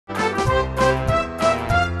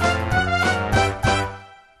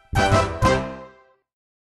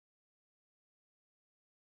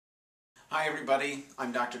Hi everybody,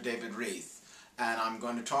 I'm Dr. David Reath, and I'm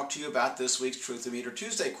going to talk to you about this week's Truth of Meter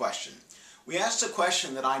Tuesday question. We asked a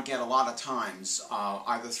question that I get a lot of times,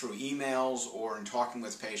 either through emails or in talking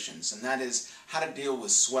with patients, and that is how to deal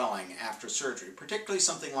with swelling after surgery, particularly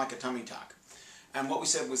something like a tummy tuck. And what we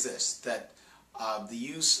said was this, that the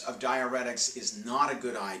use of diuretics is not a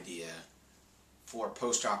good idea for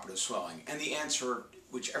postoperative swelling. And the answer,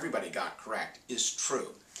 which everybody got correct, is true.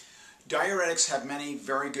 Diuretics have many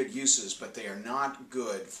very good uses, but they are not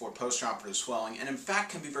good for postoperative swelling, and in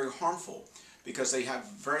fact can be very harmful because they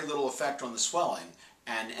have very little effect on the swelling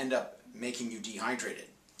and end up making you dehydrated.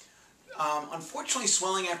 Unfortunately,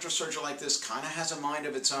 swelling after surgery like this kind of has a mind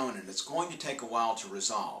of its own, and it's going to take a while to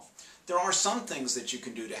resolve. There are some things that you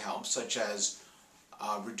can do to help, such as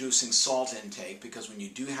reducing salt intake, because when you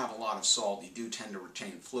do have a lot of salt, you do tend to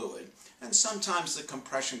retain fluid, and sometimes the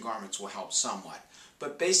compression garments will help somewhat.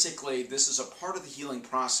 But basically, this is a part of the healing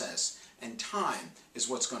process, and time is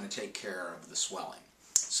what's going to take care of the swelling.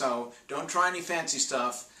 So don't try any fancy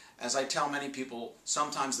stuff. As I tell many people,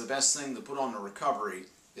 sometimes the best thing to put on the recovery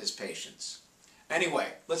is patience. Anyway,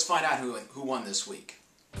 let's find out who won this week.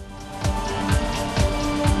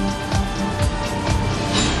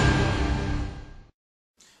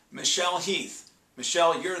 Michelle Heath.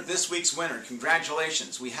 Michelle, you're this week's winner.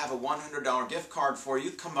 Congratulations. We have a $100 gift card for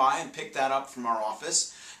you. Come by and pick that up from our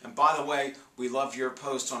office. And by the way, we love your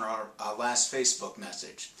post on our last Facebook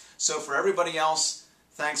message. So for everybody else,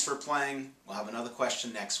 thanks for playing. We'll have another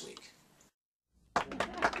question next week.